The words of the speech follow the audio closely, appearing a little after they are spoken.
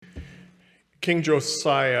King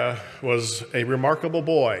Josiah was a remarkable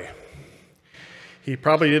boy. He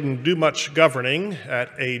probably didn't do much governing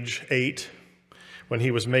at age 8 when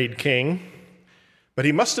he was made king, but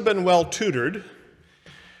he must have been well tutored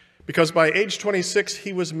because by age 26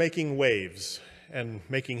 he was making waves and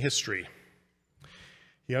making history.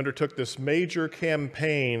 He undertook this major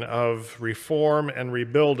campaign of reform and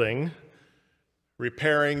rebuilding,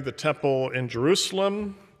 repairing the temple in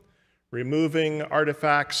Jerusalem, removing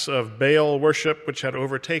artifacts of Baal worship which had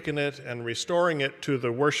overtaken it, and restoring it to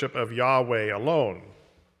the worship of Yahweh alone.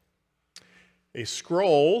 A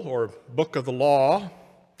scroll, or book of the law,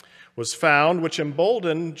 was found which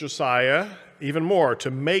emboldened Josiah even more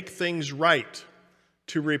to make things right,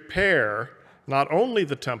 to repair not only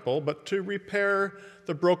the temple, but to repair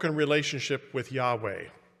the broken relationship with Yahweh,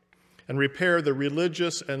 and repair the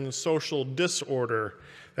religious and social disorder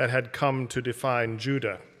that had come to define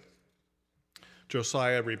Judah.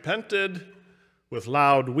 Josiah repented with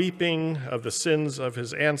loud weeping of the sins of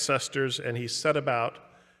his ancestors, and he set about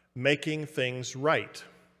making things right.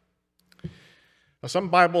 Now, some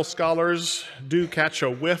Bible scholars do catch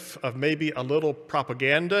a whiff of maybe a little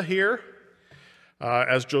propaganda here,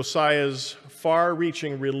 as Josiah's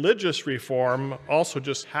far-reaching religious reform also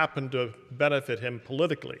just happened to benefit him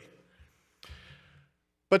politically.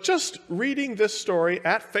 But just reading this story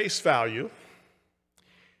at face value,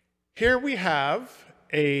 here we have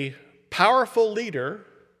a powerful leader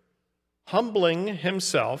humbling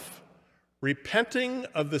himself, repenting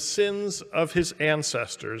of the sins of his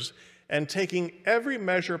ancestors, and taking every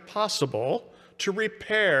measure possible to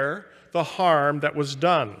repair the harm that was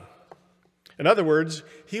done. In other words,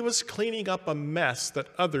 he was cleaning up a mess that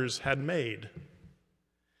others had made.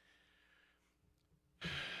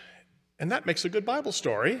 And that makes a good Bible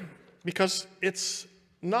story because it's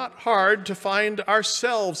not hard to find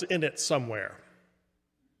ourselves in it somewhere.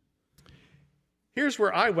 Here's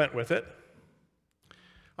where I went with it.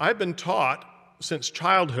 I've been taught since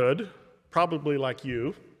childhood, probably like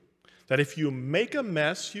you, that if you make a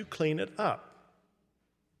mess, you clean it up.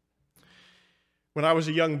 When I was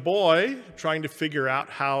a young boy trying to figure out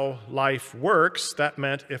how life works, that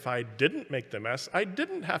meant if I didn't make the mess, I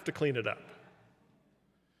didn't have to clean it up.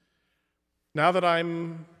 Now that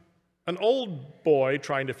I'm an old boy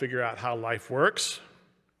trying to figure out how life works,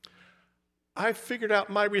 I've figured out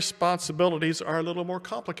my responsibilities are a little more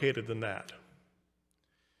complicated than that.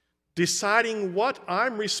 Deciding what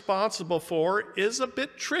I'm responsible for is a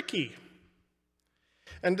bit tricky.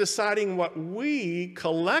 And deciding what we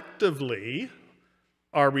collectively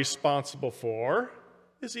are responsible for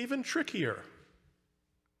is even trickier.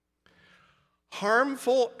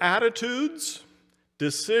 Harmful attitudes,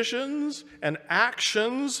 decisions, and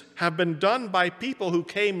actions have been done by people who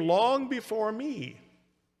came long before me.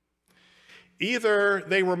 Either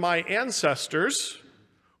they were my ancestors,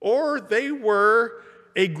 or they were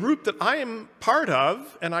a group that I am part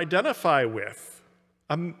of and identify with,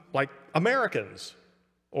 like Americans,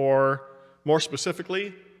 or more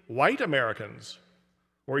specifically, white Americans,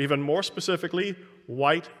 or even more specifically,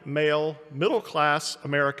 white male middle-class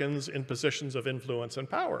Americans in positions of influence and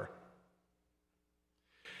power.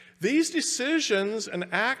 These decisions and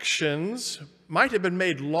actions might have been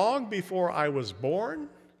made long before I was born,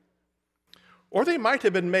 or they might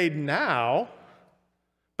have been made now,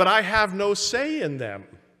 but I have no say in them.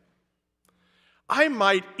 I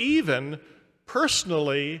might even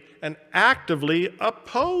personally and actively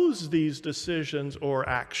oppose these decisions or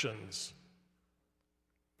actions.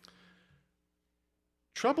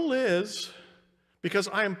 Trouble is, because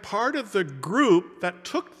I am part of the group that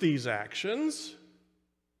took these actions,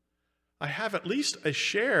 I have at least a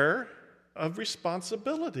share of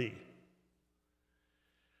responsibility.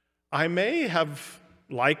 I may have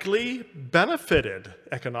likely benefited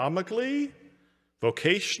economically,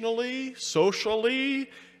 vocationally,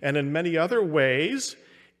 socially, and in many other ways,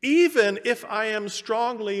 even if I am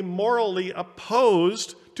strongly morally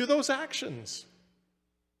opposed to those actions.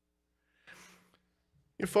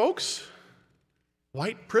 You folks,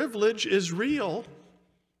 white privilege is real,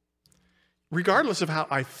 regardless of how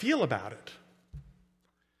I feel about it.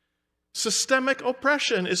 Systemic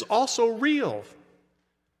oppression is also real.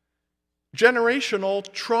 Generational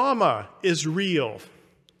trauma is real.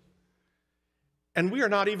 And we are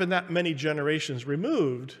not even that many generations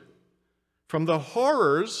removed from the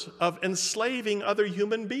horrors of enslaving other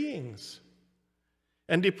human beings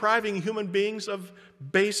and depriving human beings of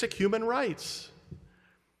basic human rights.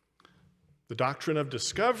 The doctrine of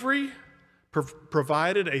discovery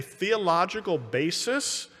provided a theological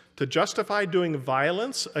basis to justify doing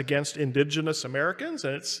violence against indigenous Americans,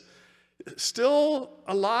 and still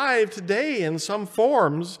alive today in some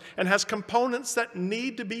forms and has components that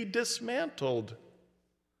need to be dismantled,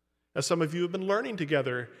 as some of you have been learning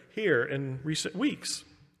together here in recent weeks.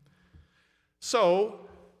 So,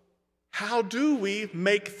 how do we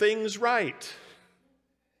make things right?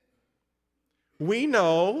 We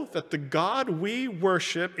know that the God we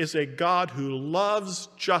worship is a God who loves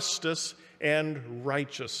justice and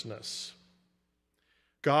righteousness.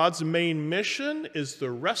 God's main mission is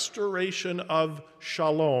the restoration of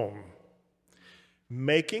shalom,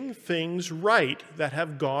 making things right that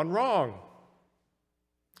have gone wrong,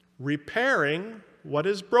 repairing what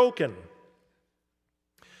is broken.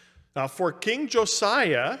 Now, for King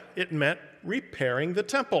Josiah, it meant repairing the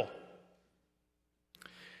temple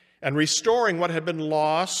and restoring what had been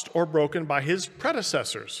lost or broken by his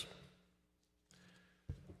predecessors.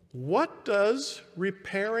 What does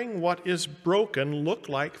repairing what is broken look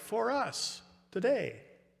like for us today,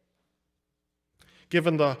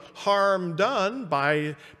 given the harm done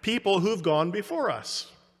by people who've gone before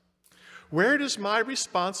us? Where does my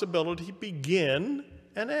responsibility begin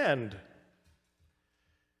and end?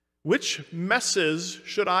 Which messes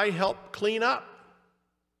should I help clean up,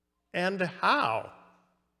 and how?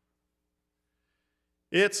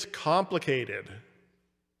 It's complicated,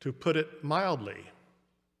 to put it mildly.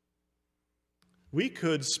 We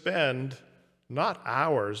could spend not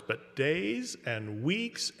hours, but days and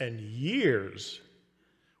weeks and years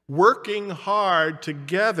working hard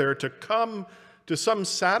together to come to some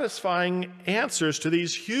satisfying answers to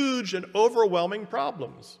these huge and overwhelming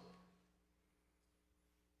problems.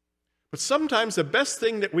 But sometimes the best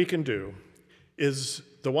thing that we can do is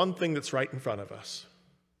the one thing that's right in front of us.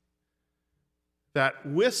 That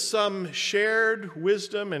with some shared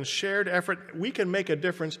wisdom and shared effort, we can make a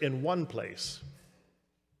difference in one place.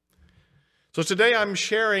 So today I'm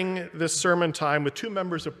sharing this sermon time with two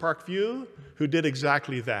members of Park View who did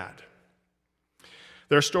exactly that.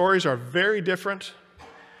 Their stories are very different,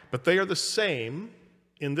 but they are the same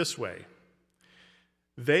in this way.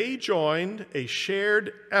 They joined a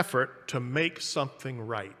shared effort to make something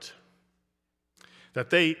right that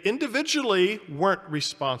they individually weren't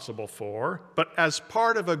responsible for, but as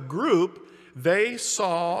part of a group, they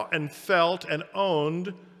saw and felt and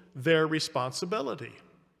owned their responsibility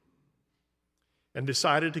and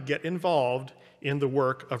decided to get involved in the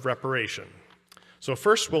work of reparation. So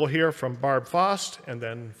first we'll hear from Barb Faust and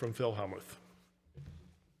then from Phil Helmuth.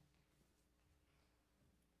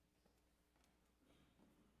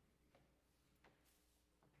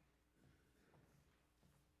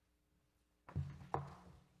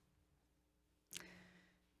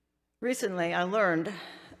 Recently, I learned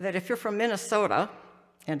that if you're from Minnesota,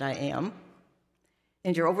 and I am,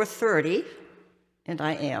 and you're over 30, and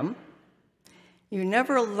I am, you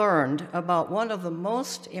never learned about one of the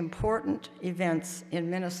most important events in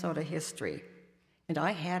Minnesota history, and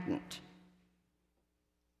I hadn't.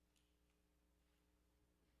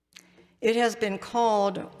 It has been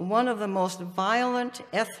called one of the most violent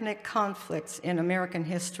ethnic conflicts in American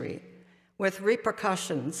history, with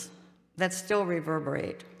repercussions that still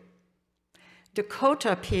reverberate.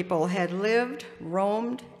 Dakota people had lived,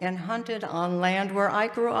 roamed, and hunted on land where I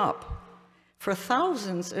grew up for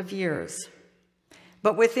thousands of years.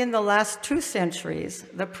 But within the last 2 centuries,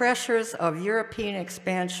 the pressures of European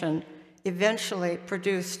expansion eventually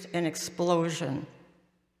produced an explosion.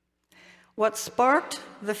 What sparked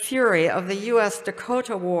the fury of the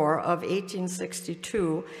U.S.-Dakota War of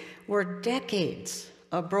 1862 were decades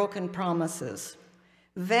of broken promises,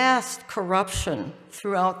 vast corruption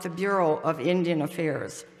throughout the Bureau of Indian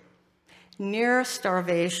Affairs, near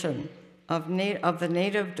starvation of the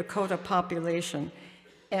native Dakota population,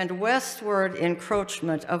 and westward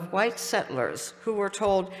encroachment of white settlers who were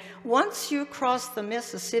told, once you cross the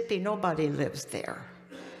Mississippi, nobody lives there.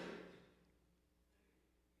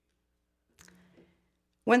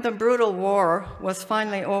 When the brutal war was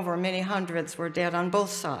finally over, many hundreds were dead on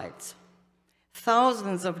both sides.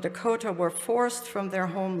 Thousands of Dakota were forced from their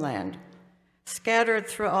homeland, scattered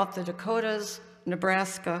throughout the Dakotas,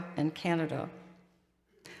 Nebraska, and Canada.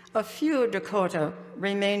 A few Dakota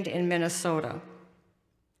remained in Minnesota,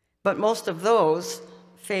 but most of those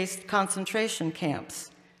faced concentration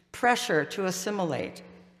camps, pressure to assimilate,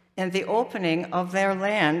 and the opening of their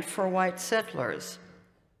land for white settlers,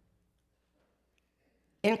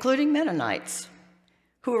 including Mennonites,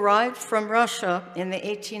 who arrived from Russia in the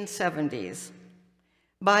 1870s.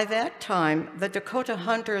 By that time, the Dakota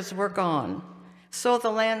hunters were gone, so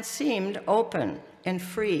the land seemed open and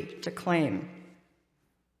free to claim.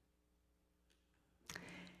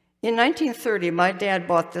 In 1930, my dad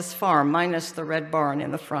bought this farm, minus the red barn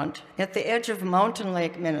in the front, at the edge of Mountain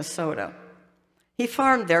Lake, Minnesota. He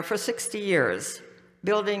farmed there for 60 years,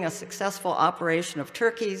 building a successful operation of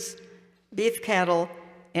turkeys, beef cattle,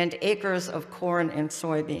 and acres of corn and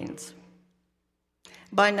soybeans.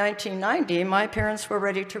 By 1990, my parents were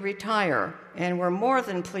ready to retire and were more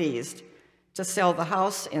than pleased to sell the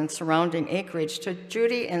house and surrounding acreage to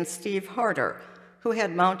Judy and Steve Harder, who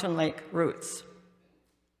had Mountain Lake roots.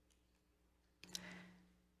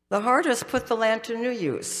 The Harders put the land to new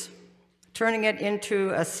use, turning it into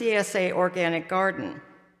a CSA organic garden.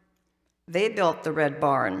 They built the red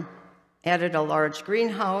barn, added a large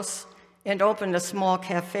greenhouse, and opened a small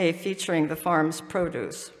cafe featuring the farm's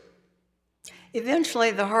produce.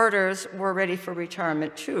 Eventually, the Harders were ready for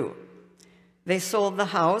retirement too. They sold the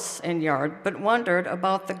house and yard, but wondered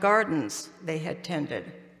about the gardens they had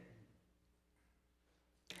tended.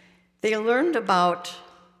 They learned about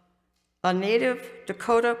a native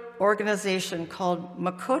Dakota organization called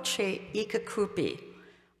Makoche Ikakupi,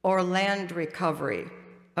 or Land Recovery,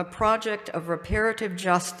 a project of reparative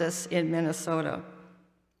justice in Minnesota.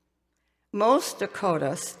 Most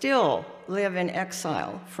Dakota still live in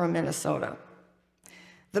exile from Minnesota.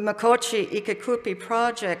 The Makoche Ikakupi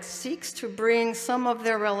project seeks to bring some of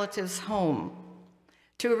their relatives home,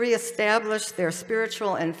 to reestablish their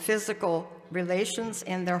spiritual and physical relations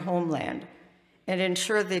in their homeland, and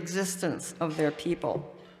ensure the existence of their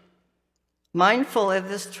people. Mindful of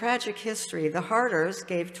this tragic history, the Harders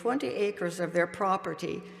gave 20 acres of their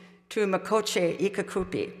property to Makoche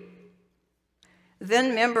Ikakupi.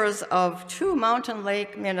 Then members of 2 Mountain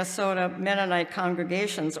Lake, Minnesota Mennonite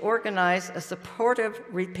congregations organized a supportive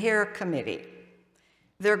repair committee.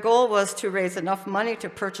 Their goal was to raise enough money to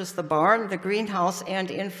purchase the barn, the greenhouse,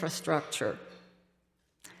 and infrastructure.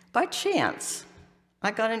 By chance, I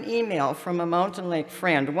got an email from a Mountain Lake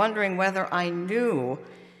friend wondering whether I knew,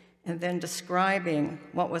 and then describing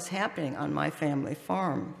what was happening on my family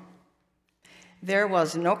farm. There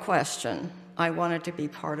was no question I wanted to be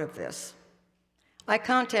part of this. I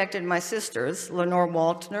contacted my sisters, Lenore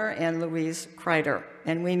Waltner and Louise Kreider,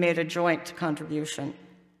 and we made a joint contribution.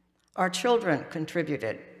 Our children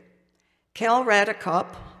contributed. Cal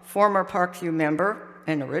Radikup, former Park View member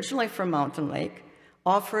and originally from Mountain Lake,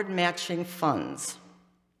 offered matching funds.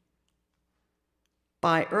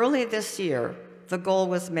 By early this year, the goal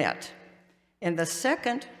was met, and the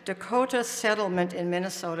second Dakota settlement in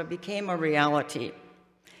Minnesota became a reality.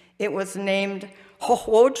 It was named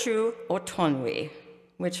Hohwoju Otonwi,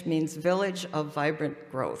 which means Village of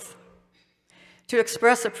Vibrant Growth. To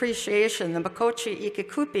express appreciation, the Makoche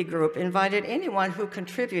Ikakupi group invited anyone who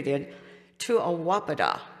contributed to a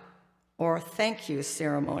wapada, or thank you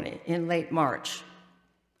ceremony, in late March.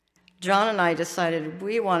 John and I decided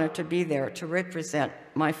we wanted to be there to represent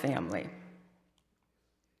my family.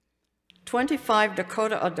 25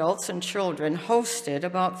 Dakota adults and children hosted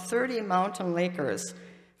about 30 Mountain Lakers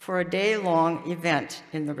for a day-long event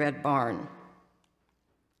in the Red Barn.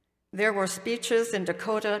 There were speeches in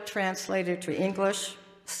Dakota translated to English,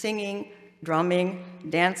 singing, drumming,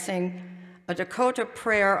 dancing. A Dakota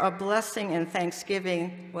prayer of blessing and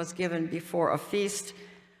thanksgiving was given before a feast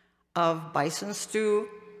of bison stew,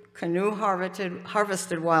 canoe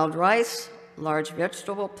harvested wild rice, large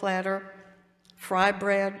vegetable platter, fry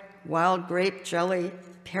bread, wild grape jelly,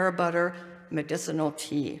 pear butter, medicinal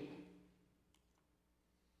tea.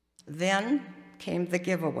 Then came the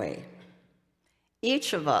giveaway.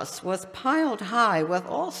 Each of us was piled high with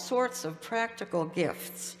all sorts of practical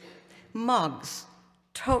gifts: mugs,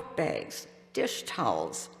 tote bags, dish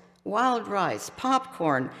towels, wild rice,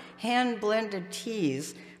 popcorn, hand-blended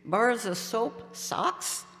teas, bars of soap,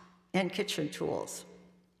 socks, and kitchen tools.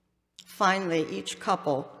 Finally, each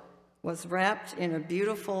couple was wrapped in a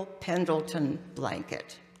beautiful Pendleton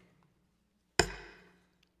blanket.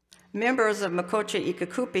 Members of Makoche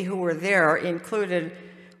Ikakupi who were there included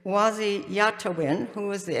Wazi Yatawin, who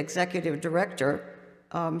is the executive director.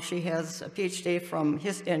 She has a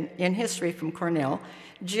PhD in history from Cornell.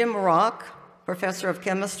 Jim Rock, professor of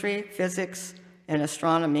chemistry, physics, and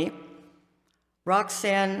astronomy.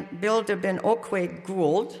 Roxanne Bildabin-Okwe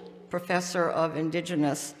Gould, professor of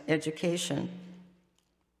indigenous education.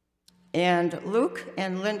 And Luke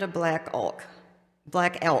and Linda Black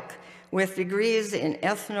Elk, with degrees in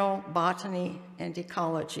ethnobotany and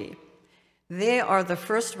ecology. They are the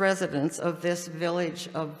first residents of this village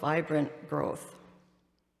of vibrant growth.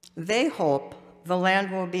 They hope the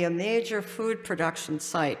land will be a major food production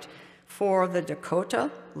site for the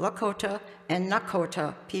Dakota, Lakota, and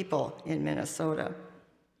Nakota people in Minnesota.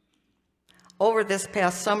 Over this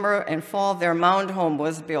past summer and fall, their mound home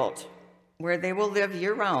was built where they will live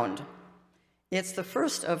year-round. It's the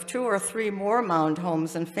first of 2 or 3 more mound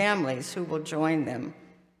homes and families who will join them.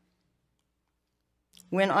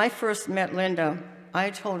 When I first met Linda, I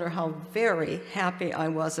told her how very happy I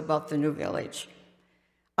was about the new village.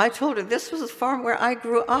 I told her this was a farm where I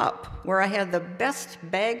grew up, where I had the best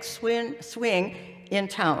bag swing in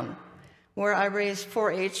town, where I raised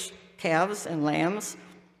 4-H calves and lambs,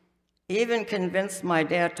 even convinced my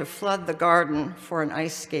dad to flood the garden for an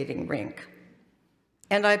ice skating rink.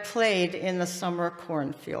 And I played in the summer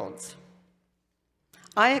cornfields.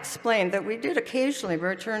 I explained that we did occasionally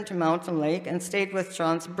return to Mountain Lake and stayed with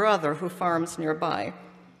John's brother, who farms nearby.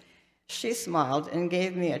 She smiled and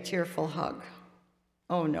gave me a tearful hug.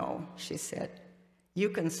 "Oh no," she said, "you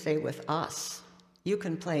can stay with us. You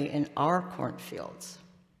can play in our cornfields."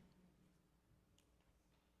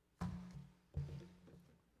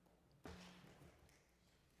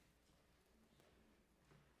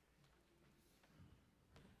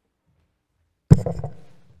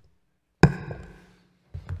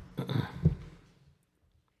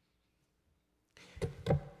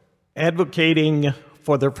 Advocating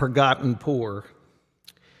for the forgotten poor.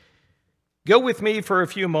 Go with me for a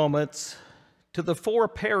few moments to the 4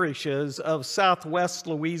 parishes of southwest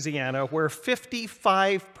Louisiana where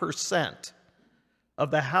 55% of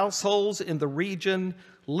the households in the region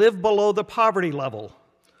live below the poverty level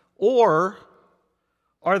or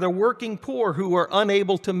are the working poor who are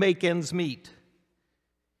unable to make ends meet.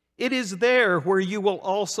 It is there where you will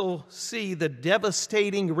also see the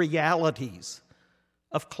devastating realities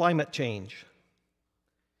of climate change.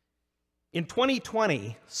 In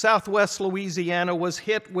 2020, Southwest Louisiana was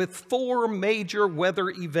hit with 4 major weather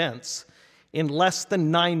events in less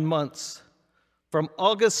than 9 months, from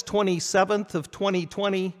August 27th of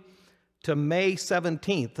 2020 to May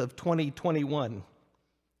 17th of 2021.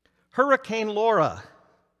 Hurricane Laura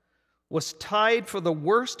was tied for the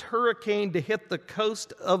worst hurricane to hit the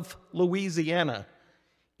coast of Louisiana,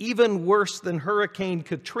 even worse than Hurricane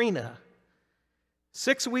Katrina.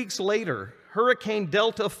 6 weeks later, Hurricane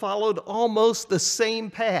Delta followed almost the same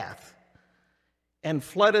path and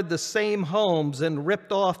flooded the same homes and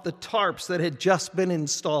ripped off the tarps that had just been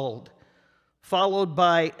installed, followed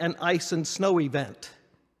by an ice and snow event,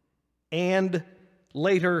 and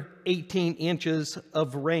later 18 inches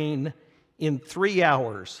of rain in 3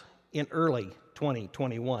 hours in early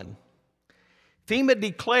 2021. FEMA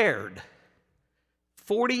declared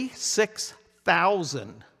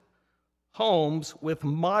 46,000 homes with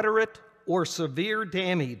moderate or severe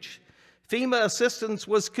damage. FEMA assistance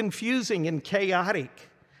was confusing and chaotic.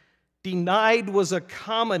 Denied was a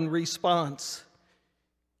common response.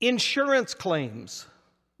 Insurance claims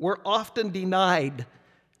were often denied,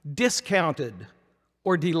 discounted,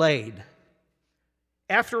 or delayed.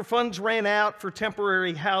 After funds ran out for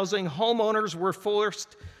temporary housing, homeowners were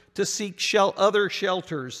forced to seek other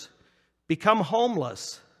shelters, become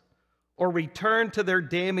homeless, or return to their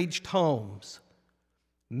damaged homes.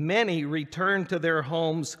 Many returned to their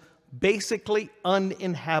homes basically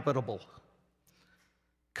uninhabitable.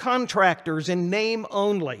 Contractors in name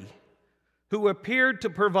only, who appeared to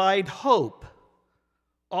provide hope,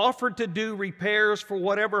 offered to do repairs for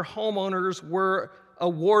whatever homeowners were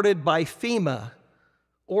awarded by FEMA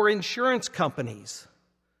or insurance companies,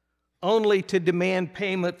 only to demand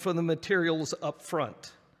payment for the materials up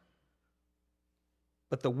front.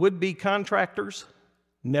 But the would-be contractors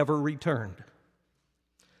never returned.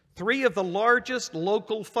 3 of the largest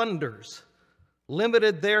local funders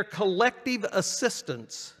limited their collective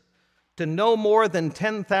assistance to no more than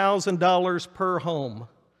 $10,000 per home,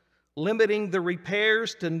 limiting the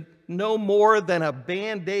repairs to no more than a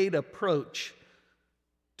Band-Aid approach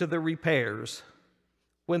to the repairs,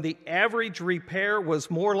 when the average repair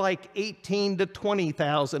was more like $18,000 to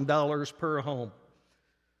 $20,000 per home.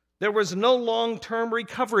 There was no long-term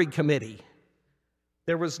recovery committee.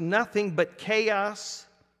 There was nothing but chaos,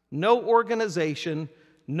 no organization,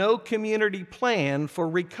 no community plan for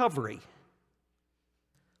recovery.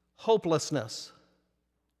 Hopelessness,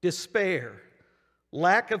 despair,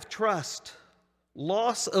 lack of trust,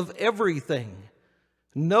 loss of everything,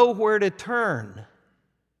 nowhere to turn,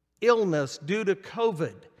 illness due to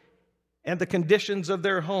COVID and the conditions of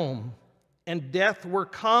their home, and death were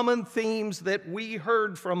common themes that we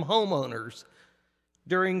heard from homeowners.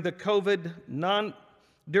 During COVID,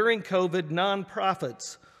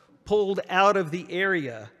 nonprofits pulled out of the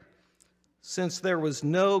area since there was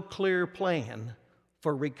no clear plan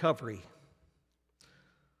for recovery.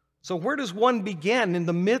 So where does one begin in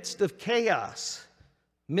the midst of chaos,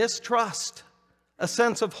 mistrust, a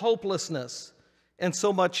sense of hopelessness, and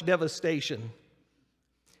so much devastation?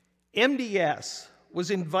 MDS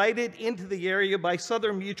was invited into the area by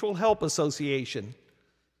Southern Mutual Help Association,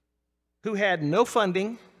 who had no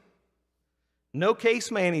funding, no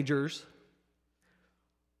case managers,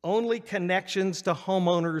 only connections to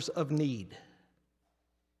homeowners of need.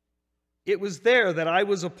 It was there that I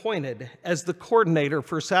was appointed as the coordinator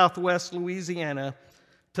for Southwest Louisiana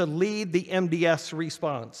to lead the MDS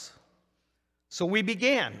response. So we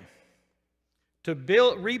began to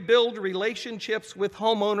rebuild relationships with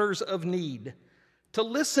homeowners of need, to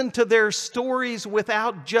listen to their stories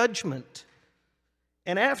without judgment.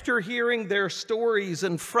 And after hearing their stories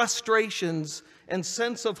and frustrations and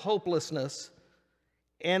sense of hopelessness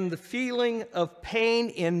and the feeling of pain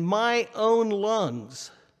in my own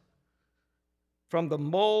lungs from the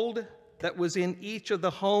mold that was in each of the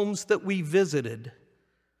homes that we visited,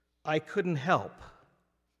 I couldn't help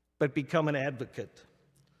but become an advocate.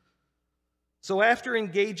 So after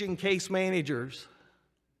engaging case managers,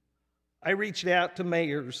 I reached out to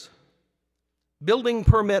mayors, building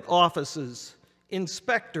permit offices,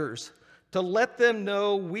 inspectors, to let them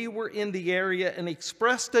know we were in the area and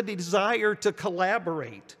expressed a desire to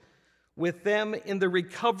collaborate with them in the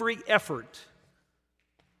recovery effort.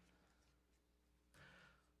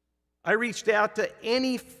 I reached out to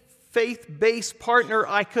any faith-based partner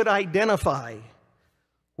I could identify.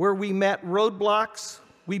 Where we met roadblocks,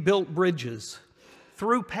 we built bridges.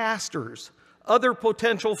 Through pastors, other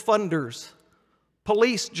potential funders,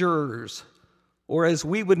 police jurors, or as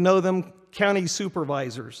we would know them, county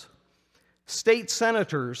supervisors, state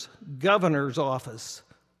senators, governor's office,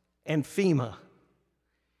 and FEMA.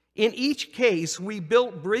 In each case, we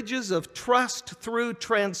built bridges of trust through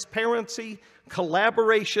transparency,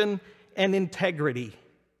 collaboration, and integrity.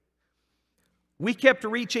 We kept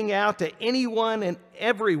reaching out to anyone and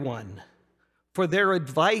everyone for their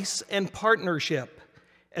advice and partnership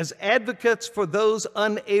as advocates for those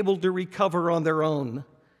unable to recover on their own.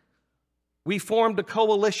 We formed a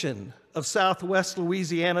coalition of Southwest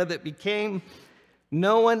Louisiana that became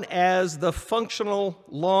known as the Functional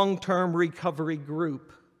Long-Term Recovery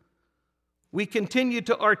Group. We continue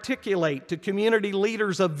to articulate to community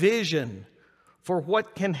leaders a vision for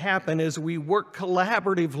what can happen as we work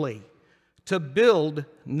collaboratively to build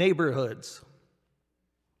neighborhoods.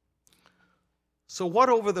 So what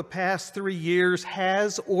over the past 3 years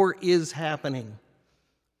has or is happening?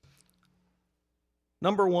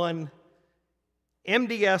 Number one,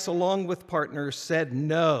 MDS, along with partners, said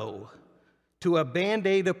no to a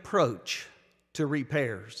Band-Aid approach to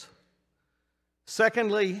repairs.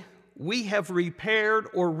 Secondly, we have repaired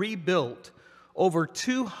or rebuilt over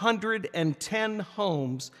 210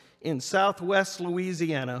 homes in Southwest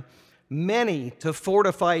Louisiana, many to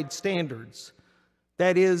fortified standards,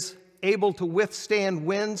 that is, able to withstand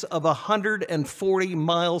winds of 140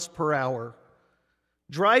 miles per hour.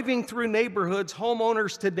 Driving through neighborhoods,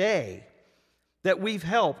 homeowners today that we've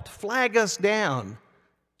helped flag us down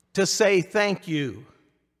to say thank you.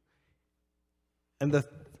 And the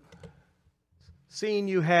scene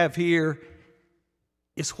you have here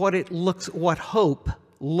is what hope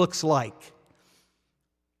looks like.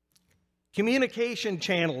 Communication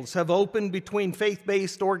channels have opened between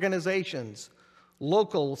faith-based organizations,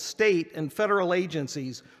 local, state, and federal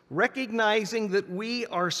agencies, recognizing that we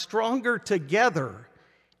are stronger together,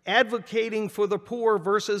 advocating for the poor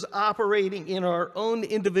versus operating in our own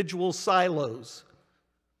individual silos.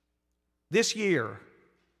 This year,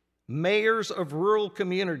 mayors of rural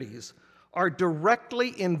communities are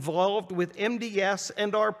directly involved with MDS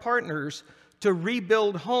and our partners to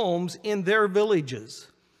rebuild homes in their villages.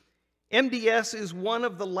 MDS is one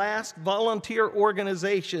of the last volunteer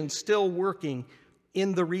organizations still working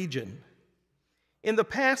in the region. In the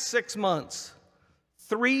past 6 months,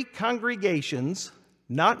 3 congregations,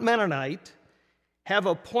 not Mennonite, have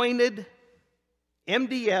appointed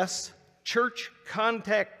MDS church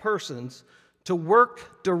contact persons to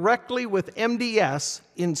work directly with MDS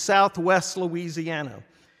in Southwest Louisiana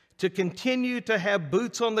to continue to have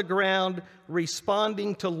boots on the ground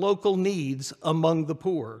responding to local needs among the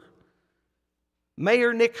poor.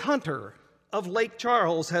 Mayor Nick Hunter of Lake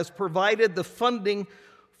Charles has provided the funding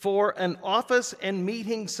for an office and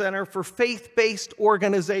meeting center for faith-based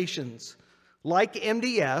organizations like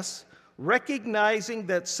MDS, recognizing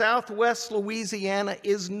that Southwest Louisiana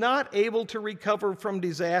is not able to recover from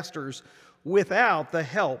disasters without the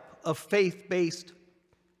help of faith-based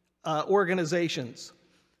organizations.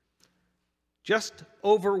 Just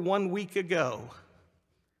over 1 week ago,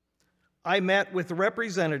 I met with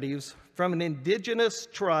representatives from an indigenous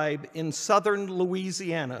tribe in southern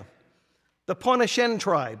Louisiana, the Pontchartrain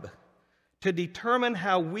tribe, to determine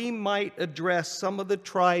how we might address some of the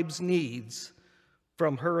tribe's needs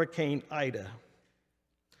from Hurricane Ida.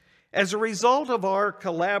 As a result of our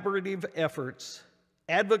collaborative efforts,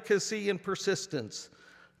 advocacy, and persistence,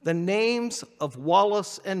 the names of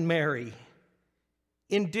Wallace and Mary,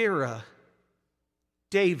 Indira,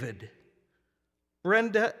 David,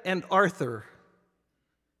 Brenda and Arthur,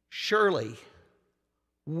 Shirley,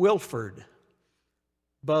 Wilford,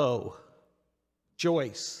 Bo,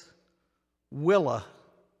 Joyce, Willa,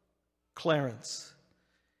 Clarence,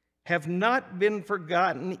 have not been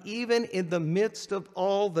forgotten even in the midst of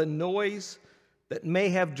all the noise that may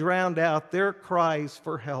have drowned out their cries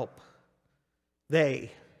for help.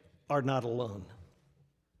 They are not alone.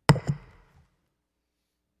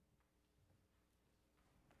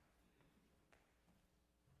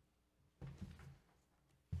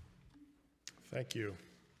 Thank you.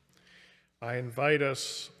 I invite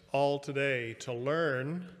us all today to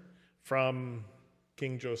learn from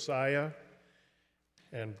King Josiah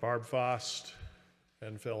and Barb Fost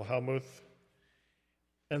and Phil Helmuth,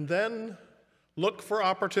 and then look for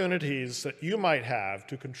opportunities that you might have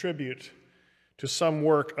to contribute to some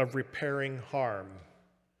work of repairing harm,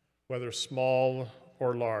 whether small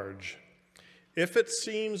or large. If it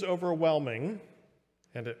seems overwhelming,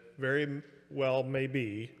 and it very well may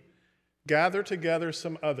be, gather together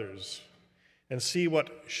some others and see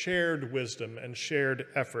what shared wisdom and shared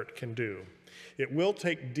effort can do. It will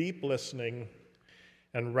take deep listening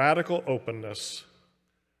and radical openness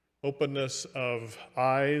of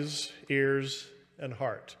eyes, ears, and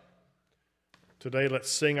heart. Today,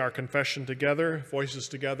 let's sing our confession together, voices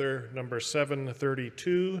together, number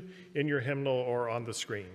 732 in your hymnal or on the screen.